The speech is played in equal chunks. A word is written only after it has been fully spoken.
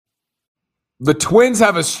The Twins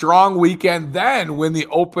have a strong weekend, then win the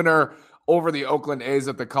opener over the Oakland A's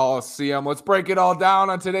at the Coliseum. Let's break it all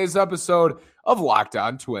down on today's episode of Locked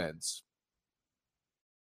On Twins.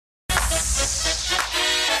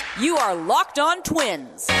 You are Locked On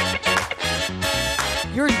Twins,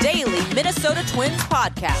 your daily Minnesota Twins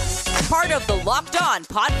podcast, part of the Locked On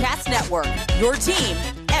Podcast Network, your team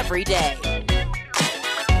every day.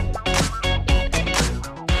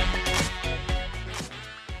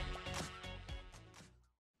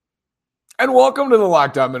 And welcome to the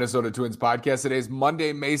Locked On Minnesota Twins podcast. Today is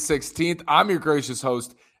Monday, May 16th. I'm your gracious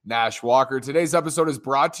host, Nash Walker. Today's episode is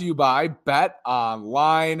brought to you by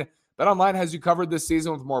BetOnline. BetOnline has you covered this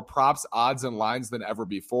season with more props, odds, and lines than ever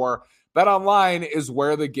before. BetOnline is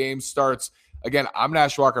where the game starts. Again, I'm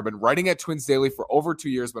Nash Walker. I've been writing at Twins Daily for over 2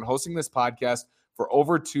 years, been hosting this podcast for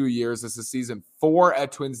over 2 years. This is season 4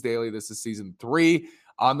 at Twins Daily. This is season 3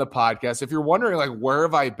 on the podcast. If you're wondering, where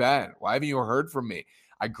have I been? Why haven't you heard from me?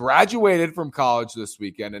 I graduated from college this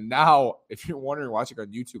weekend, and now, if you're wondering, watching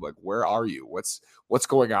on YouTube, where are you? What's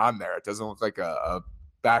going on there? It doesn't look like a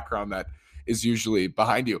background that is usually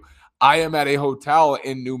behind you. I am at a hotel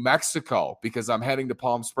in New Mexico because I'm heading to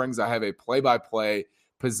Palm Springs. I have a play-by-play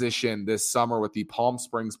position this summer with the Palm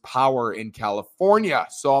Springs Power in California.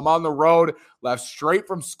 So I'm on the road, left straight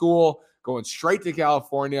from school, going straight to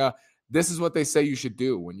California. This is what they say you should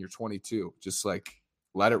do when you're 22. Just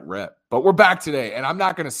let it rip. But we're back today, and I'm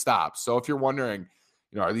not going to stop. So if you're wondering,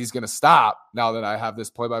 are these going to stop now that I have this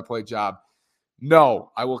play-by-play job?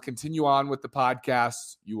 No, I will continue on with the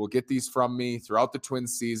podcast. You will get these from me throughout the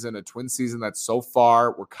Twins season, a Twins season that so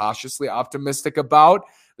far we're cautiously optimistic about.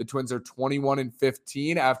 The Twins are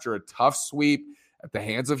 21-15 after a tough sweep at the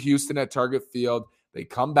hands of Houston at Target Field. They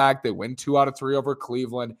come back. They win 2 out of 3 over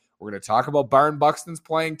Cleveland. We're going to talk about Byron Buxton's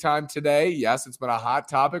playing time today. Yes, it's been a hot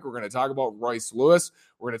topic. We're going to talk about Royce Lewis.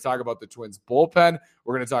 We're going to talk about the Twins bullpen.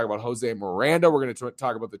 We're going to talk about Jose Miranda. We're going to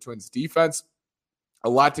talk about the Twins defense. A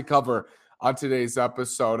lot to cover on today's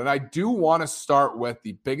episode. And I do want to start with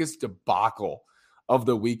the biggest debacle of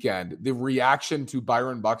the weekend, the reaction to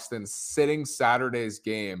Byron Buxton sitting Saturday's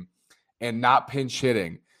game and not pinch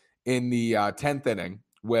hitting in the 10th inning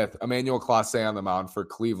with Emmanuel Clase on the mound for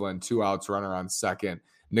Cleveland, 2 outs, runner on second.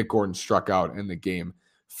 Nick Gordon struck out and the game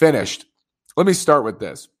finished. Let me start with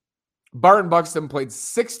this. Byron Buxton played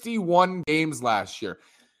 61 games last year.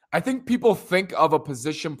 I think people think of a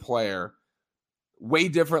position player way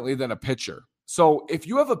differently than a pitcher. So if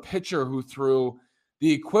you have a pitcher who threw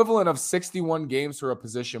the equivalent of 61 games for a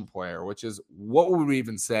position player, which is, what would we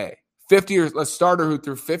even say? 50 or a starter who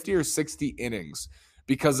threw 50 or 60 innings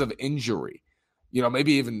because of injury,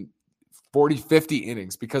 maybe even 40, 50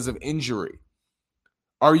 innings because of injury.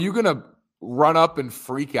 Are you going to run up and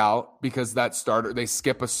freak out because that starter, they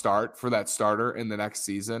skip a start for that starter in the next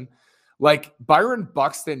season? Byron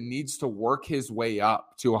Buxton needs to work his way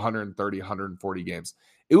up to 130, 140 games.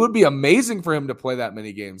 It would be amazing for him to play that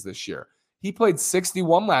many games this year. He played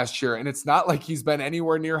 61 last year, and it's not like he's been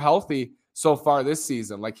anywhere near healthy so far this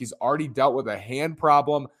season. He's already dealt with a hand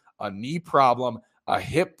problem, a knee problem, a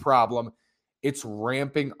hip problem. It's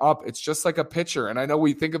ramping up. It's just like a pitcher. And I know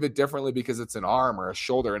we think of it differently because it's an arm or a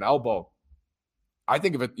shoulder, an elbow. I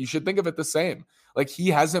think of it, you should think of it the same. He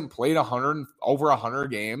hasn't played over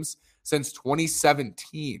 100 games since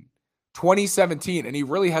 2017. 2017, and he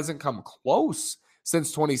really hasn't come close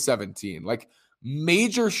since 2017.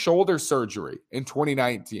 Major shoulder surgery in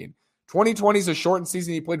 2019. 2020 is a shortened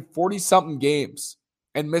season. He played 40-something games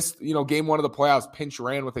and missed, game 1 of the playoffs, pinch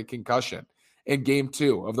ran with a concussion in game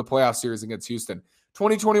 2 of the playoff series against Houston.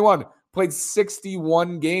 2021 played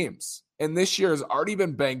 61 games. And this year has already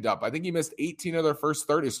been banged up. I think he missed 18 of their first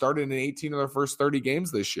 30, started in 18 of their first 30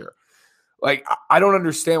 games this year. I don't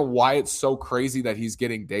understand why it's so crazy that he's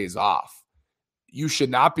getting days off. You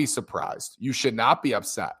should not be surprised. You should not be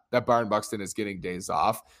upset that Byron Buxton is getting days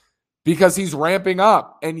off because he's ramping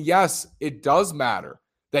up. And yes, it does matter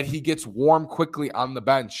that he gets warm quickly on the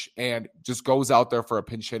bench and just goes out there for a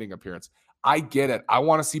pinch hitting appearance. I get it. I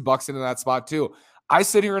want to see Buxton in that spot too. I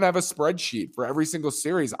sit here and have a spreadsheet for every single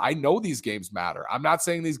series. I know these games matter. I'm not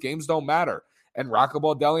saying these games don't matter. And Rocco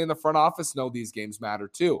Baldelli in the front office know these games matter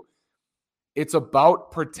too. It's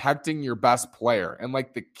about protecting your best player. And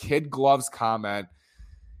the kid gloves comment,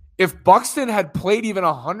 if Buxton had played even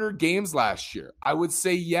 100 games last year, I would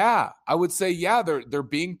say, yeah. They're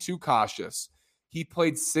being too cautious. He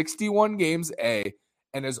played 61 games, and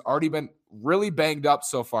has already been really banged up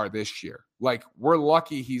so far this year. We're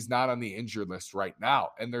lucky he's not on the injured list right now.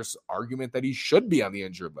 And there's argument that he should be on the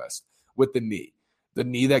injured list with the knee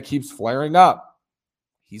that keeps flaring up.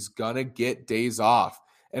 He's going to get days off.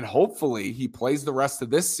 And hopefully he plays the rest of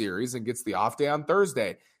this series and gets the off day on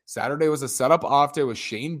Thursday. Saturday was a setup off day with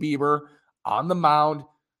Shane Bieber on the mound.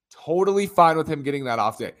 Totally fine with him getting that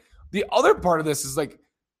off day. The other part of this is like,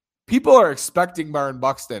 people are expecting Byron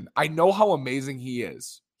Buxton. I know how amazing he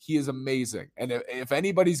is. He is amazing. And if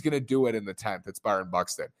anybody's going to do it in the 10th, it's Byron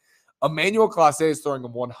Buxton. Emmanuel Clase is throwing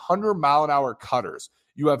him 100-mile-an-hour cutters.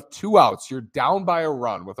 You have 2 outs. You're down by a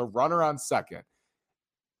run with a runner on second.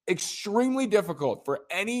 Extremely difficult for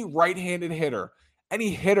any right-handed hitter, any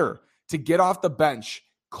hitter, to get off the bench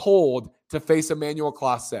cold to face Emmanuel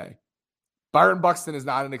Clase. Byron Buxton is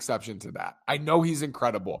not an exception to that. I know he's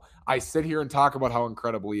incredible. I sit here and talk about how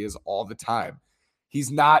incredible he is all the time.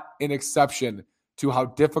 He's not an exception to how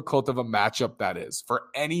difficult of a matchup that is for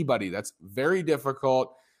anybody. That's very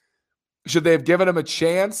difficult. Should they have given him a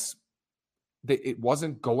chance? It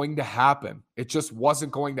wasn't going to happen. It just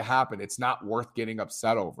wasn't going to happen. It's not worth getting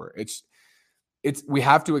upset over. We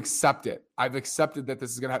have to accept it. I've accepted that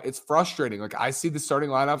this is going to happen. It's frustrating. Like, I see the starting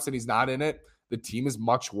lineups and he's not in it. The team is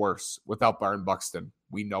much worse without Byron Buxton.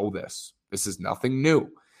 We know this. This is nothing new.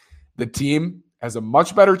 The team has a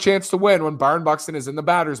much better chance to win when Byron Buxton is in the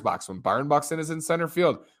batter's box, when Byron Buxton is in center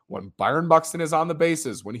field, when Byron Buxton is on the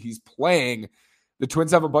bases, when he's playing. The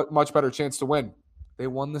Twins have a much better chance to win. They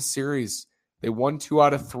won the series. They won 2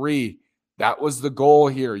 out of 3. That was the goal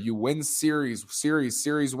here. You win series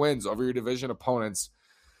wins over your division opponents.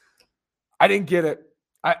 I didn't get it.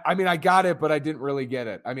 I mean, I got it, but I didn't really get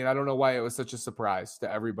it. I mean, I don't know why it was such a surprise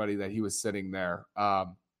to everybody that he was sitting there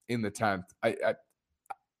in the 10th.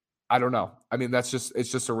 I don't know. I mean, it's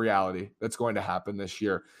just a reality that's going to happen this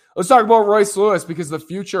year. Let's talk about Royce Lewis, because the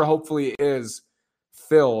future hopefully is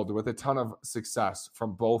filled with a ton of success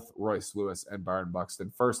from both Royce Lewis and Byron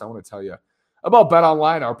Buxton. First, I want to tell you about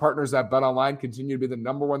BetOnline. Our partners at BetOnline continue to be the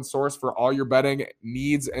number one source for all your betting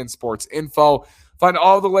needs and sports info. Find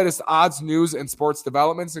all the latest odds, news, and sports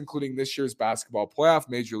developments, including this year's basketball playoff,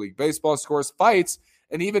 Major League Baseball scores, fights,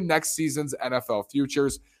 and even next season's NFL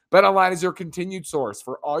futures. BetOnline is your continued source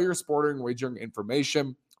for all your sporting wagering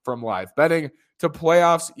information, from live betting to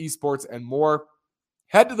playoffs, esports, and more.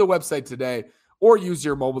 Head to the website today or use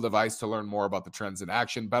your mobile device to learn more about the trends in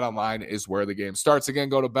action. BetOnline is where the game starts. Again,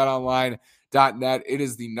 go to betonline.net. It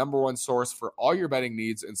is the number one source for all your betting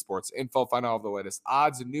needs and sports info. Find all of the latest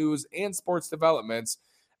odds, news, and sports developments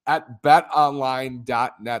at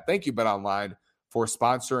betonline.net. Thank you, BetOnline, for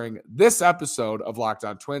sponsoring this episode of Locked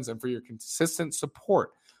On Twins and for your consistent support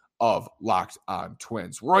of Locked On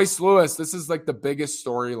Twins. Royce Lewis, this is like the biggest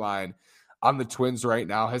storyline on the Twins right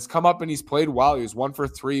now, has come up and he's played well. He was 1 for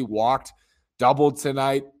 3, walked, doubled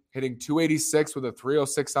tonight, hitting .286 with a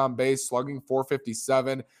 .306 on base, slugging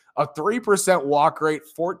 .457, a 3% walk rate,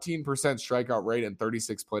 14% strikeout rate, and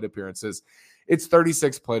 36 plate appearances. It's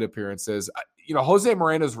 36 plate appearances. You know, Jose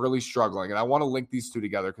Miranda is really struggling, and I want to link these two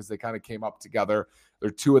together because they kind of came up together.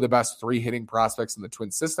 They're 2 of the best 3 hitting prospects in the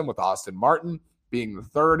Twins system, with Austin Martin being the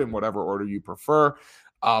 3rd in whatever order you prefer.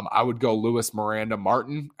 I would go Lewis, Miranda,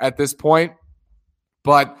 Martin at this point,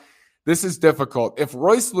 but this is difficult. If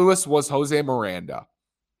Royce Lewis was Jose Miranda,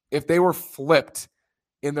 if they were flipped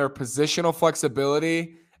in their positional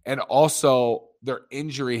flexibility and also their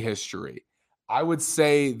injury history, I would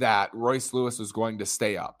say that Royce Lewis was going to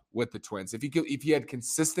stay up with the Twins. If he had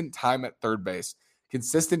consistent time at third base,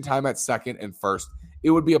 consistent time at second and first,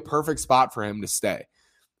 it would be a perfect spot for him to stay.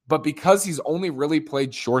 But because he's only really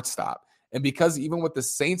played shortstop, and because even with the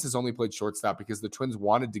Saints has only played shortstop because the Twins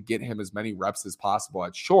wanted to get him as many reps as possible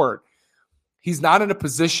at short, he's not in a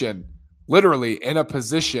position, literally in a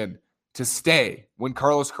position, to stay when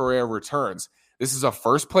Carlos Correa returns. This is a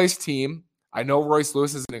first-place team. I know Royce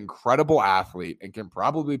Lewis is an incredible athlete and can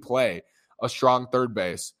probably play a strong third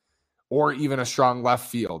base or even a strong left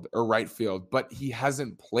field or right field, but he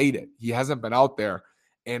hasn't played it. He hasn't been out there,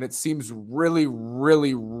 and it seems really,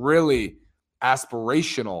 really, really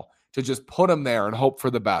aspirational to just put him there and hope for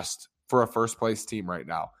the best for a first-place team right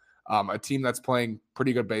now. A team that's playing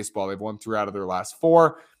pretty good baseball. They've won 3 out of their last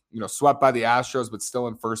 4, swept by the Astros, but still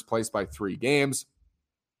in first place by 3 games.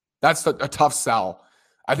 That's a tough sell.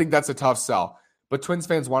 I think that's a tough sell. But Twins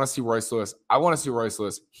fans want to see Royce Lewis. I want to see Royce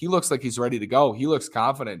Lewis. He looks like he's ready to go. He looks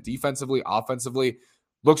confident defensively, offensively,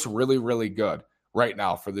 looks really, really good right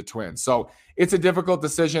now for the Twins. So it's a difficult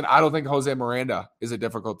decision. I don't think Jose Miranda is a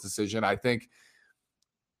difficult decision. I think,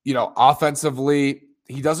 offensively,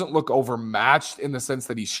 he doesn't look overmatched in the sense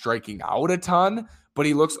that he's striking out a ton, but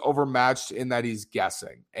he looks overmatched in that he's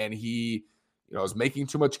guessing. And he, is making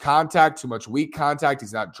too much contact, too much weak contact.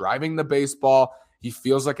 He's not driving the baseball. He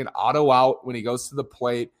feels like an auto out when he goes to the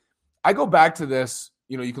plate. I go back to this,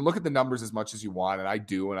 you can look at the numbers as much as you want, and I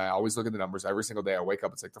do, and I always look at the numbers every single day I wake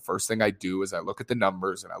up. It's like the first thing I do is I look at the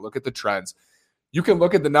numbers and I look at the trends. You can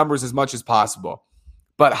look at the numbers as much as possible,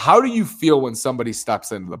 but how do you feel when somebody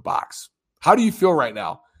steps into the box? How do you feel right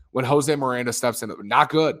now when Jose Miranda steps into? Not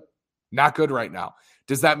good. Not good right now.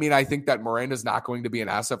 Does that mean I think that Miranda's not going to be an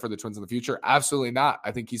asset for the Twins in the future? Absolutely not.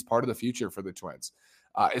 I think he's part of the future for the Twins.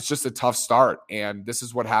 It's just a tough start, and this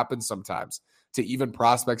is what happens sometimes to even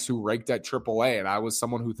prospects who ranked at AAA, and I was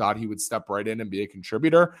someone who thought he would step right in and be a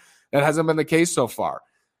contributor. That hasn't been the case so far.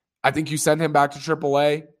 I think you send him back to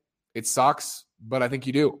AAA. It sucks, but I think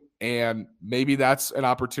you do. And maybe that's an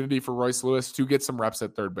opportunity for Royce Lewis to get some reps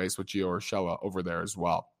at third base with Gio Urshela over there as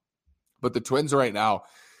well. But the Twins right now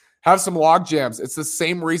have some log jams. It's the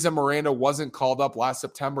same reason Miranda wasn't called up last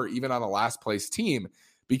September, even on a last place team,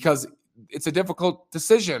 because it's a difficult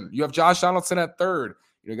decision. You have Josh Donaldson at third.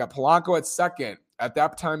 You got Polanco at second. At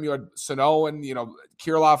that time, you had Sano and,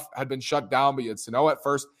 Kirilloff had been shut down, but you had Sano at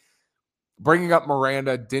first. Bringing up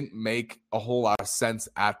Miranda didn't make a whole lot of sense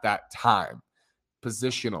at that time.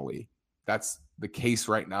 Positionally, that's the case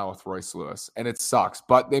right now with Royce Lewis, and it sucks.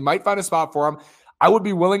 But they might find a spot for him. I would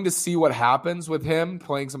be willing to see what happens with him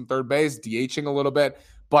playing some third base, DHing a little bit,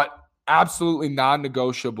 but absolutely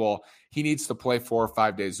non-negotiable. He needs to play 4 or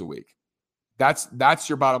 5 days a week. That's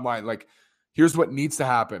your bottom line. Like, here's what needs to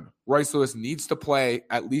happen. Royce Lewis needs to play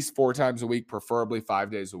at least 4 times a week, preferably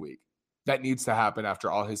 5 days a week. That needs to happen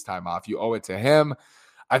after all his time off. You owe it to him.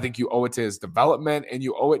 I think you owe it to his development, and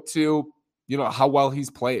you owe it to, how well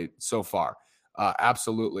he's played so far.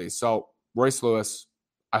 Absolutely. So Royce Lewis,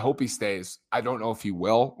 I hope he stays. I don't know if he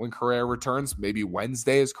will when Correa returns. Maybe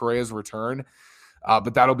Wednesday is Correa's return.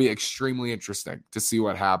 But that'll be extremely interesting to see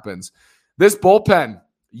what happens. This bullpen,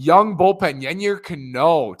 young bullpen, Yennier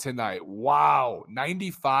Cano tonight. Wow.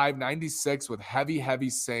 95, 96 with heavy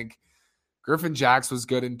sink. Griffin Jax was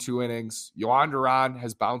good in 2 innings. Yohan Duran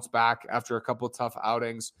has bounced back after a couple of tough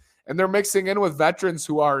outings. And they're mixing in with veterans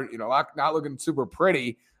who are, not looking super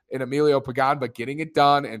pretty in Emilio Pagan, but getting it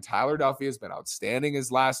done. And Tyler Duffy has been outstanding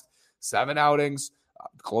his last 7 outings.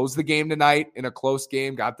 Closed the game tonight in a close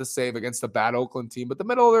game, got the save against a bad Oakland team. But the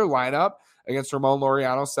middle of their lineup against Ramon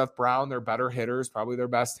Laureano, Seth Brown, they're better hitters, probably their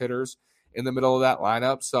best hitters in the middle of that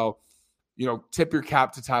lineup. So, tip your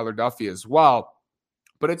cap to Tyler Duffy as well.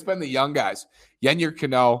 But it's been the young guys, Yennier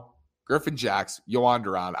Cano, Griffin Jax, Yohan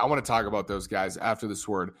Duran. I want to talk about those guys after this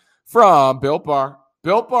word from Built Bar.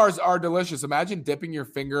 Built Bars are delicious. Imagine dipping your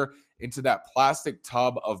finger into that plastic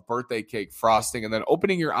tub of birthday cake frosting and then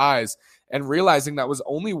opening your eyes and realizing that was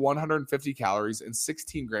only 150 calories and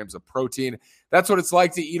 16 grams of protein. That's what it's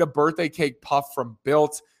like to eat a birthday cake puff from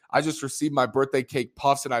Built. I just received my birthday cake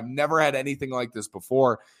puffs, and I've never had anything like this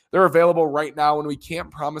before. They're available right now, and we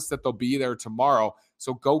can't promise that they'll be there tomorrow.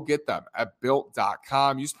 So go get them at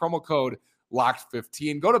Built.com. Use promo code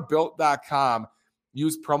LOCKED15. Go to Built.com.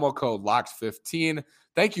 Use promo code LOCKED15.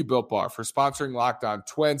 Thank you, Built Bar, for sponsoring Locked On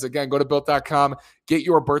Twins. Again, go to Built.com. Get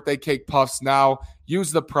your birthday cake puffs now.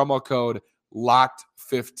 Use the promo code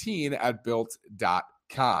LOCKED15 at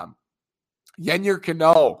Built.com. Yennier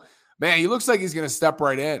Cano. Man, he looks like he's going to step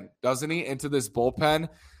right in, doesn't he, into this bullpen.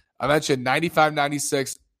 I mentioned 95,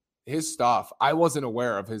 96, his stuff. I wasn't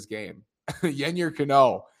aware of his game. Yennier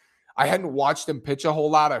Cano. I hadn't watched him pitch a whole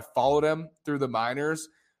lot. I followed him through the minors,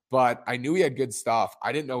 but I knew he had good stuff.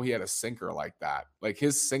 I didn't know he had a sinker like that. Like,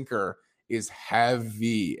 his sinker is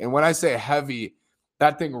heavy. And when I say heavy,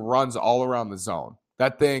 that thing runs all around the zone.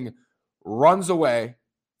 That thing runs away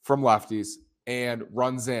from lefties and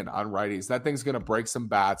runs in on righties. That thing's going to break some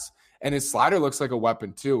bats. And his slider looks like a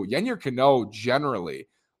weapon too. Yennier Cano generally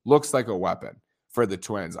looks like a weapon for the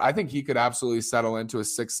Twins. I think he could absolutely settle into a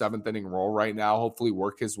 6th, 7th inning role right now, hopefully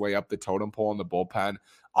work his way up the totem pole in the bullpen,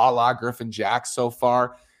 a la Griffin Jax so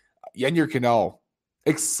far. Yennier Cano,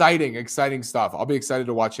 exciting stuff. I'll be excited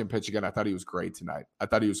to watch him pitch again. I thought he was great tonight. I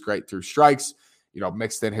thought he was great through strikes,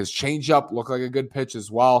 mixed in his changeup, looked like a good pitch as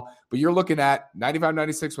well. But you're looking at 95,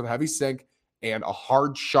 96 with heavy sink and a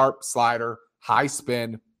hard, sharp slider, high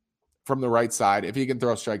spin from the right side. If he can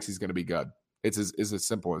throw strikes, he's going to be good. It's as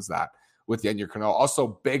simple as that with Yennier Cano.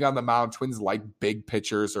 Also big on the mound. Twins like big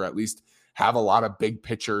pitchers, or at least have a lot of big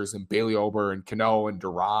pitchers, and Bailey Ober and Cano and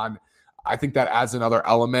Duran. I think that adds another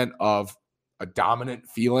element of a dominant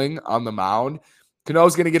feeling on the mound.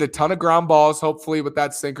 Cano's going to get a ton of ground balls, hopefully, with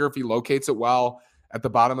that sinker if he locates it well at the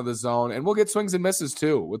bottom of the zone. And we'll get swings and misses,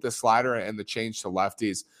 too, with the slider and the change to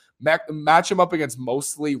lefties. Match him up against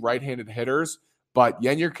mostly right-handed hitters, but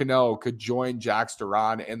Yennier Cano could join Jax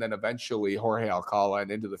Duran and then eventually Jorge Alcala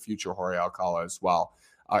and into the future Jorge Alcala as well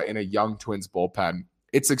in a young Twins bullpen.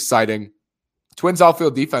 It's exciting. Twins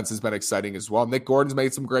outfield defense has been exciting as well. Nick Gordon's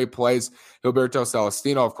made some great plays. Gilberto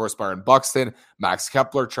Celestino, of course, Byron Buxton, Max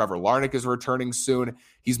Kepler, Trevor Larnach is returning soon.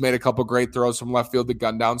 He's made a couple great throws from left field to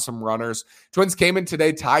gun down some runners. Twins came in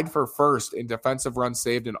today tied for first in defensive runs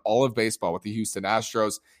saved in all of baseball with the Houston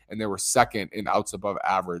Astros, and they were second in outs above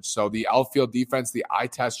average. So the outfield defense, the eye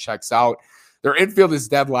test checks out. Their infield is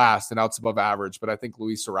dead last in outs above average, but I think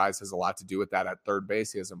Luis Arraez has a lot to do with that at third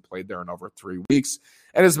base. He hasn't played there in over 3 weeks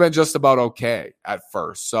and has been just about okay at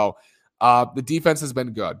first. So the defense has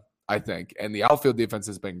been good, I think, and the outfield defense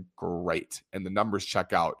has been great, and the numbers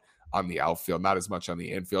check out on the outfield, not as much on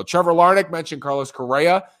the infield. Trevor Larnach mentioned Carlos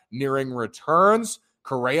Correa nearing returns.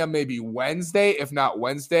 Correa maybe Wednesday, if not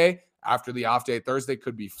Wednesday, after the off day. Thursday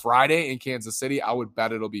could be Friday in Kansas City. I would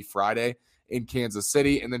bet it'll be Friday in Kansas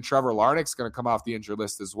City. And then Trevor Larnach's going to come off the injured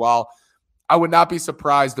list as well. I would not be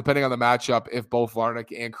surprised, depending on the matchup, if both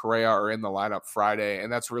Larnach and Correa are in the lineup Friday.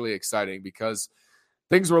 And that's really exciting because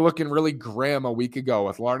things were looking really grim a week ago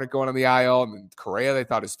with Larnach going on the IL and then Correa, they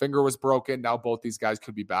thought his finger was broken. Now both these guys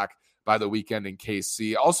could be back by the weekend in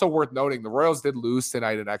KC. Also worth noting, the Royals did lose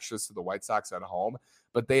tonight in extras to the White Sox at home,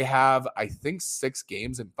 but they have, I think, 6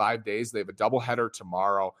 games in 5 days. They have a doubleheader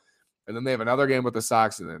tomorrow, and then they have another game with the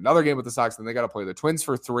Sox, and then another game with the Sox, and they got to play the Twins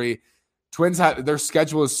for 3. Twins, their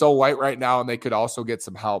schedule is so light right now, and they could also get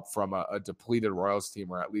some help from a depleted Royals team,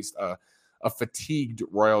 or at least a fatigued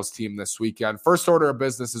Royals team this weekend. First order of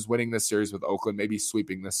business is winning this series with Oakland, maybe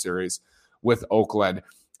sweeping this series with Oakland.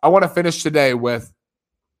 I want to finish today with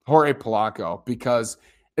Jorge Polanco, because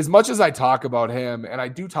as much as I talk about him, and I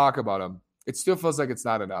do talk about him, it still feels like it's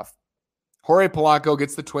not enough. Jorge Polanco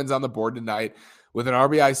gets the Twins on the board tonight with an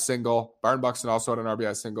RBI single. Byron Buxton also had an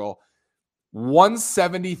RBI single.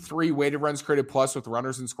 173 weighted runs created plus with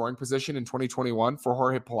runners in scoring position in 2021 for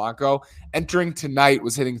Jorge Polanco. Entering tonight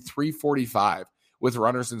was hitting 345 with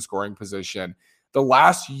runners in scoring position. The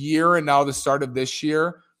last year and now the start of this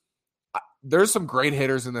year, there's some great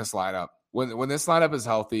hitters in this lineup. When this lineup is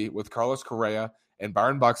healthy with Carlos Correa and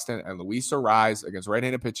Byron Buxton and Luis Arraez against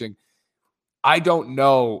right-handed pitching, I don't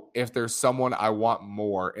know if there's someone I want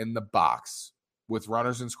more in the box with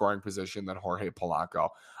runners in scoring position than Jorge Polanco.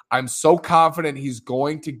 I'm so confident he's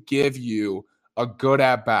going to give you a good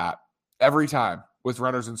at-bat every time with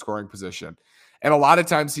runners in scoring position. And a lot of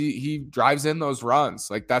times he drives in those runs.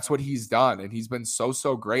 Like, that's what he's done. And he's been so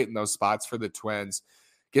great in those spots for the Twins.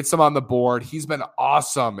 Gets them on the board. He's been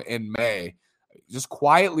awesome in May. Just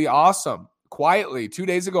quietly awesome. Quietly. 2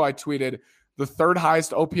 days ago, I tweeted the third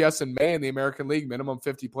highest OPS in May in the American League, minimum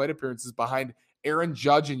 50 plate appearances, behind Aaron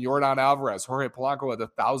Judge and Yordan Alvarez. Jorge Polanco had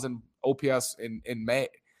 1,000 OPS in May.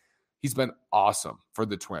 He's been awesome for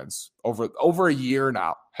the Twins. Over a year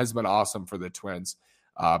now has been awesome for the Twins.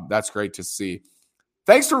 That's great to see.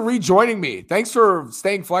 Thanks for rejoining me. Thanks for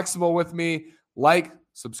staying flexible with me. Like,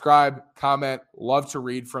 subscribe, comment. Love to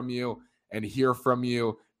read from you and hear from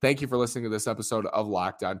you. Thank you for listening to this episode of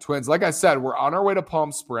Locked On Twins. Like I said, we're on our way to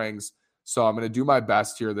Palm Springs, so I'm going to do my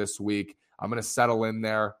best here this week. I'm going to settle in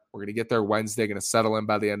there. We're going to get there Wednesday, going to settle in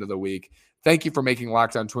by the end of the week. Thank you for making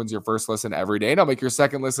Locked On Twins your first listen every day, and I'll make your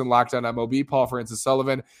second listen Locked On MLB. Paul Francis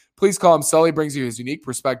Sullivan. Please call him Sully. Brings you his unique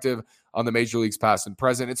perspective on the major leagues past and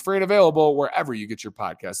present. It's free and available wherever you get your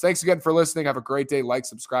podcasts. Thanks again for listening. Have a great day. Like,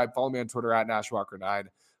 subscribe. Follow me on Twitter at NashWalker9.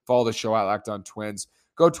 Follow the show at Locked On Twins.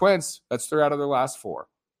 Go Twins. That's 3 out of their last 4.